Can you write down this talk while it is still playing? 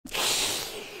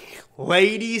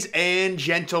Ladies and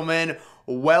gentlemen,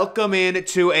 welcome in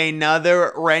to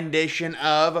another rendition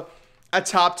of a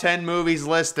top 10 movies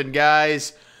list. And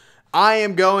guys, I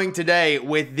am going today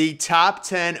with the top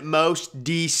 10 most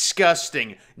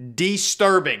disgusting,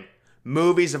 disturbing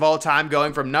movies of all time,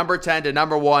 going from number 10 to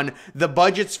number 1. The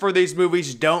budgets for these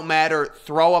movies don't matter.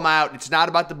 Throw them out. It's not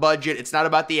about the budget. It's not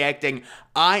about the acting.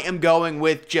 I am going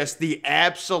with just the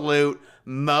absolute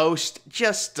most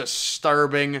just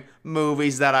disturbing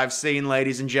movies that I've seen,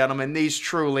 ladies and gentlemen. These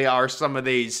truly are some of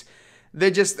these.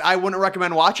 I wouldn't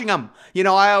recommend watching them. You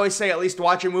know, I always say at least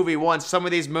watch a movie once. Some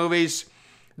of these movies,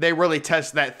 they really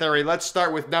test that theory. Let's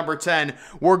start with number 10.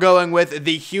 We're going with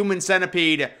The Human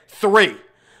Centipede 3.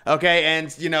 Okay,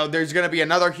 and, you know, there's going to be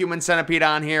another Human Centipede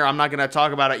on here. I'm not going to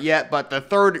talk about it yet, but the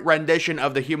third rendition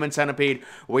of the Human Centipede,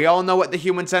 we all know what the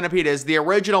Human Centipede is. The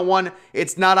original one,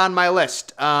 it's not on my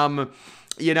list.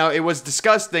 You know, it was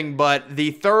disgusting, but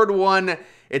the third one,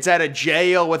 it's at a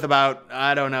jail with about,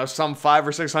 I don't know, some 500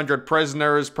 or 600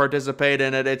 prisoners participate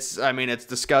in it. It's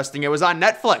disgusting. It was on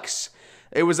Netflix.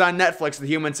 It was on Netflix. The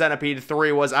Human Centipede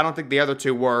 3 was. I don't think the other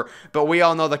two were, but we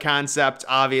all know the concept,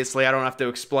 obviously. I don't have to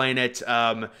explain it.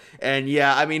 And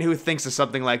yeah, I mean, who thinks of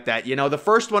something like that? You know, the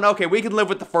first one, okay, we can live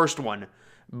with the first one,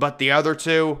 but the other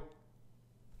two,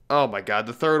 oh my God.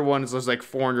 The third one is, there's like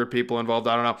 400 people involved.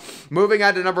 I don't know. Moving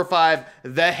on to number 5,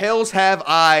 The Hills Have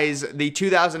Eyes, the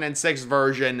 2006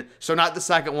 version. So not the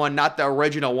second one, not the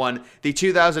original one. The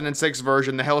 2006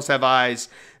 version, The Hills Have Eyes,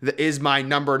 is my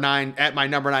number 9, at my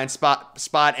number 9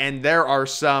 spot. And there are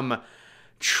some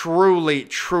truly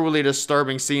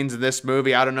disturbing scenes in this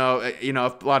movie. I don't know, you know,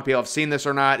 if a lot of people have seen this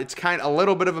or not. It's a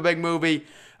little bit of a big movie.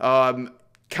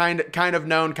 Kind of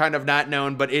known, kind of not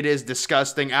known, but it is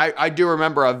disgusting. I do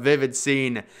remember a vivid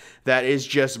scene that is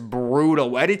just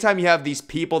brutal. Anytime you have these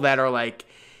people that are like,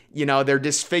 you know, they're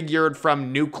disfigured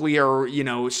from nuclear, you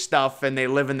know, stuff, and they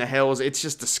live in the hills, it's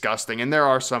just disgusting. And there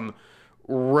are some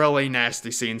really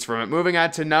nasty scenes from it. Moving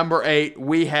on to number 8,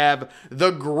 we have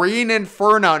The Green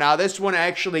Inferno. Now, this one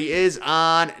actually is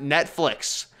on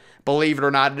Netflix. Believe it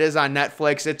or not, it is on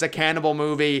Netflix. It's a cannibal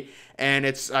movie, and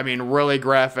it's, I mean, really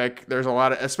graphic. There's a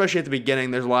lot of, especially at the beginning,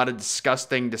 there's a lot of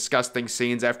disgusting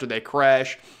scenes after they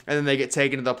crash, and then they get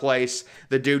taken to the place.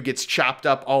 The dude gets chopped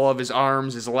up, all of his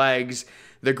arms, his legs.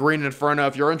 The Green Inferno,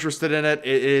 if you're interested in it,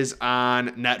 it is on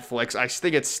Netflix. I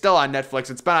think it's still on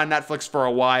Netflix. It's been on Netflix for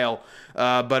a while,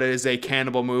 but it is a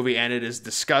cannibal movie, and it is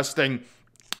disgusting.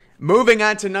 Moving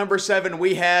on to number 7,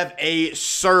 we have a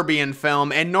Serbian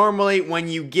film. And normally when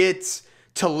you get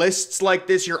to lists like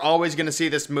this, you're always going to see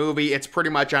this movie. It's pretty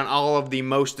much on all of the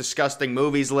most disgusting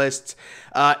movies lists.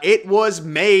 It was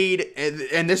made,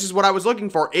 and this is what I was looking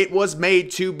for, it was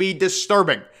made to be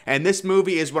disturbing. And this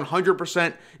movie is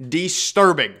 100%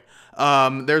 disturbing.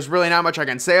 There's really not much I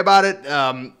can say about it.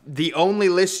 The only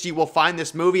lists you will find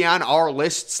this movie on are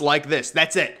lists like this.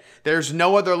 That's it. There's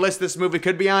no other list this movie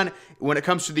could be on. When it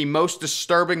comes to the most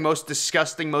disturbing, most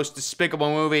disgusting, most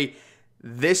despicable movie,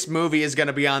 this movie is going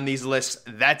to be on these lists.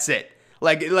 That's it.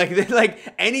 Like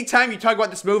anytime you talk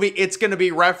about this movie, it's going to be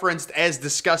referenced as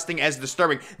disgusting, as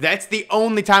disturbing. That's the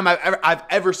only time I've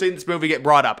ever seen this movie get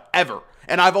brought up, ever.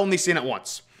 And I've only seen it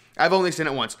once.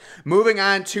 Moving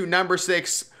on to number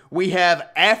 6, we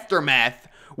have Aftermath,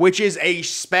 which is a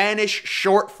Spanish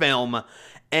short film.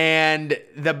 And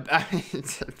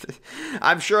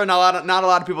I'm sure not a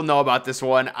lot of people know about this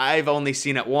one. I've only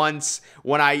seen it once.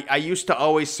 When I used to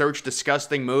always search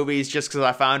disgusting movies just because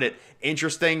I found it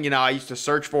interesting. You know, I used to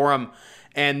search for them.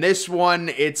 And this one,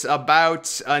 it's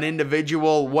about an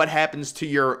individual, what happens to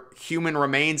your human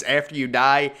remains after you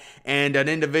die. And an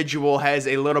individual has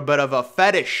a little bit of a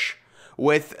fetish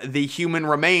with the human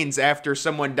remains after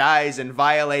someone dies and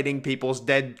violating people's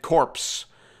dead corpse.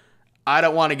 I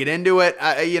don't want to get into it.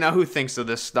 You know, who thinks of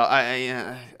this stuff?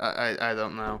 I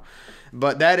don't know.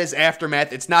 But that is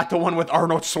Aftermath. It's not the one with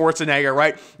Arnold Schwarzenegger,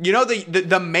 right? You know,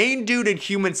 the main dude in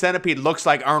Human Centipede looks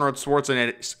like Arnold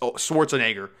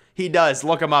Schwarzenegger. He does.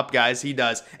 Look him up, guys. He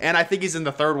does. And I think he's in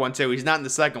the third one, too. He's not in the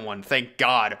second one. Thank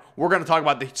God. We're going to talk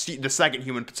about the second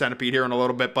Human Centipede here in a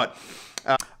little bit, but...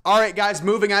 all right, guys,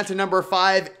 moving on to number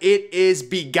 5. It is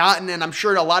Begotten, and I'm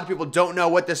sure a lot of people don't know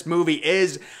what this movie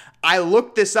is. I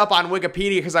looked this up on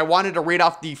Wikipedia because I wanted to read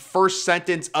off the first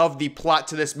sentence of the plot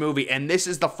to this movie, and this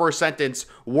is the first sentence,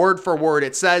 word for word.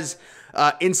 It says,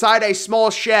 inside a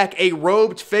small shack, a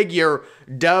robed figure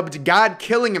dubbed God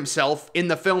Killing Himself in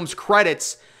the film's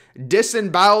credits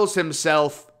disembowels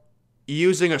himself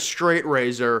using a straight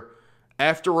razor.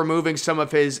 After removing some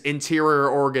of his interior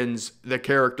organs, the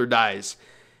character dies.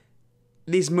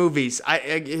 these movies,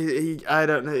 I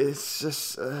don't know. It's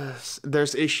just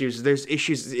there's issues. There's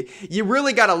issues. You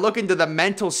really got to look into the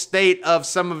mental state of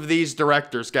some of these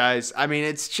directors, guys. I mean,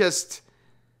 it's just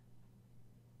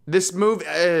this movie.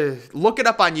 Look it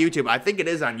up on YouTube. I think it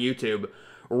is on YouTube.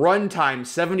 Runtime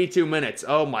 72 minutes.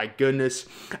 Oh my goodness.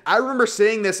 I remember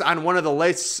seeing this on one of the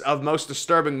lists of most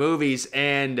disturbing movies,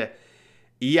 and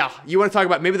yeah, you want to talk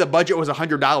about maybe the budget was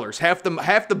 $100.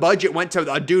 Half the budget went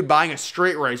to a dude buying a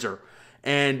straight razor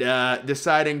and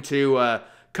deciding to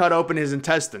cut open his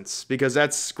intestines, because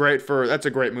that's a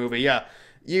great movie. Yeah,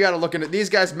 you got to look into these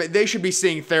guys. They should be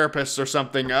seeing therapists or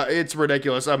something. It's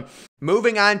ridiculous.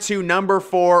 Moving on to number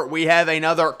 4, we have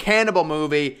another cannibal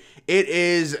movie. It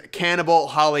is Cannibal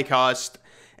Holocaust,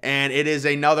 and it is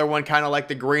another one kind of like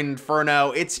the Green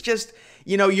Inferno. It's just,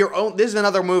 you know, this is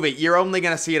another movie. You're only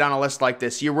going to see it on a list like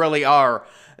this. You really are.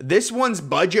 This one's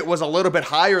budget was a little bit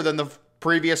higher than the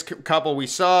previous couple we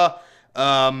saw.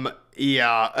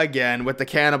 Yeah, again, with the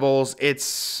cannibals,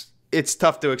 it's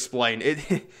tough to explain.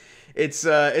 It's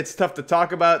tough to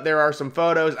talk about. There are some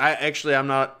photos. I'm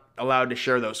not allowed to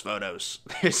share those photos.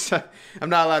 I'm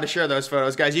not allowed to share those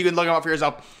photos, guys. You can look them up for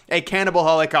yourself. A Cannibal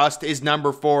Holocaust is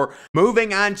number 4.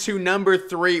 Moving on to number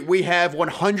 3, we have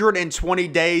 120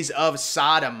 Days of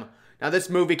Sodom. Now, this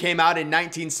movie came out in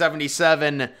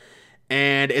 1977,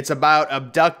 and it's about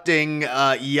abducting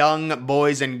young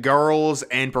boys and girls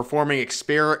and performing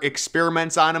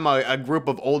experiments on them. A group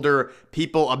of older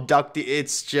people abducted.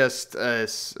 It's just,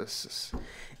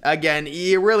 again,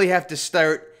 you really have to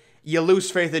start. You lose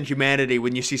faith in humanity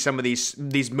when you see some of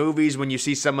these movies, when you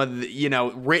see some of the, you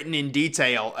know, written in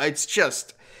detail. It's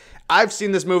just, I've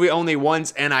seen this movie only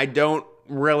once, and I don't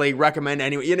really recommend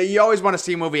anyone. You know, you always want to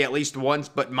see a movie at least once,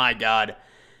 but my God,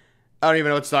 I don't even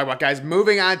know what to talk about, guys.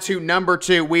 Moving on to number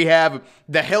 2, we have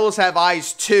The Hills Have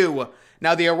Eyes 2.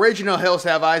 Now, the original Hills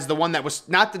Have Eyes, the one that was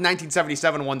not the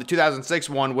 1977 one, the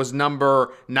 2006 one, was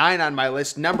number 9 on my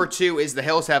list. Number 2 is The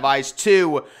Hills Have Eyes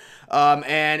 2.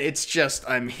 And it's just,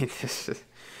 I mean,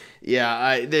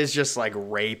 yeah, there's just like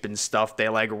rape and stuff. They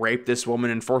like rape this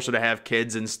woman and force her to have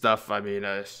kids and stuff. I mean,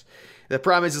 the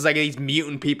problem is like these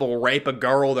mutant people rape a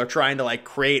girl. They're trying to like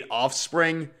create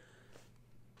offspring.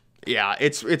 Yeah,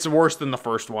 it's worse than the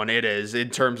first one. It is, in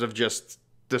terms of just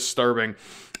disturbing.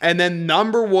 And then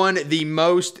number 1, the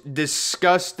most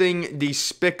disgusting,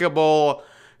 despicable,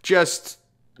 just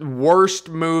worst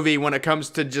movie when it comes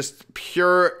to just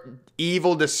pure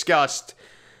evil disgust,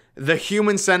 The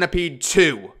Human Centipede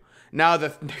 2. Now,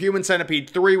 The Human Centipede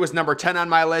 3 was number 10 on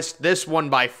my list. This one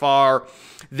by far.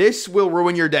 This will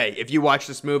ruin your day if you watch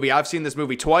this movie. I've seen this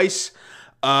movie twice.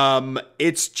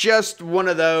 It's just one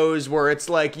of those where it's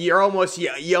like you almost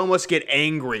get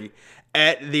angry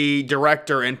at the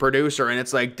director and producer, and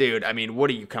it's like, dude, I mean, what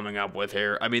are you coming up with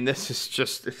here? I mean, this is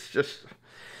just, it's just,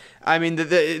 I mean,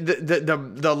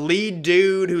 the lead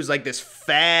dude who's like this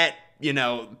fat, you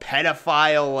know,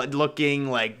 pedophile looking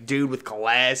like dude with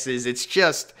glasses. It's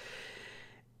just,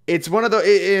 it's one of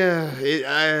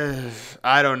the,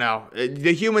 I don't know.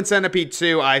 The Human Centipede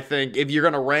 2, I think, if you're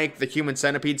going to rank the Human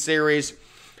Centipede series,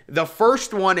 the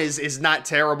first one is not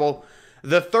terrible.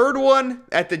 The third one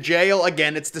at the jail,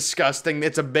 again, it's disgusting.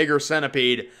 It's a bigger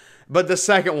centipede. But the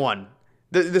second one,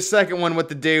 the second one with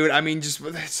the dude, I mean, just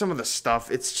some of the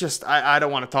stuff, it's just, I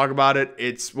don't want to talk about it.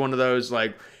 It's one of those,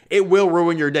 like, it will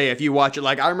ruin your day if you watch it.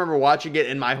 Like, I remember watching it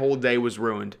and my whole day was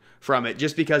ruined from it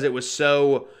just because it was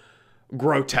so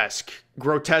grotesque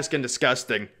and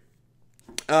disgusting.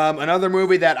 Another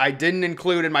movie that I didn't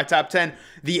include in my top 10,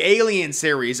 the Alien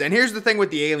series. And here's the thing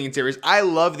with the Alien series. I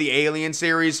love the Alien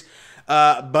series,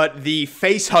 but the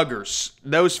face huggers,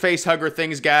 those face hugger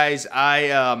things, guys,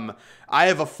 I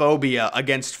have a phobia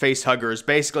against face huggers.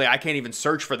 Basically, I can't even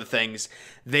search for the things.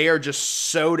 They are just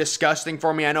so disgusting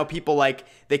for me. I know people like,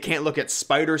 they can't look at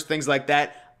spiders, things like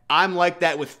that. I'm like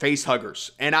that with face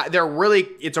huggers. And it's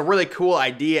a really cool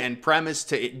idea and premise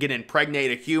to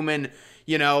impregnate a human,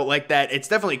 you know, like that. It's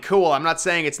definitely cool. I'm not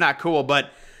saying it's not cool,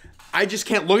 but I just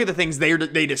can't look at the things.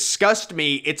 They disgust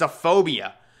me. It's a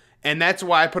phobia. And that's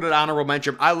why I put it honorable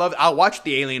mention. I'll watch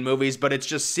the Alien movies, but it's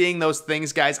just seeing those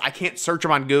things, guys. I can't search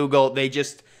them on Google. They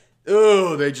just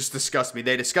disgust me.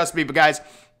 They disgust me. But guys,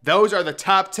 those are the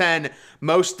top 10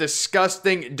 most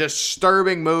disgusting,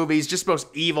 disturbing movies, just most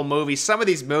evil movies. Some of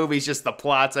these movies, just the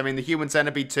plots. I mean, The Human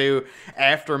Centipede 2,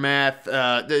 Aftermath,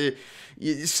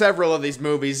 several of these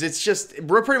movies. It's just,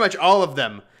 pretty much all of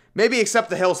them. Maybe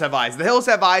except The Hills Have Eyes. The Hills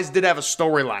Have Eyes did have a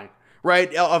storyline,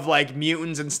 right, of like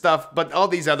mutants and stuff, but all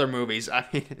these other movies, I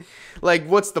mean, like,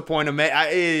 what's the point of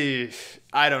I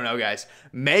don't know, guys.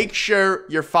 Make sure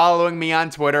you're following me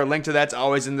on Twitter. Link to that's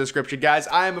always in the description, guys.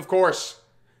 I am, of course,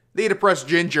 the Depressed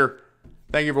Ginger.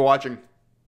 Thank you for watching.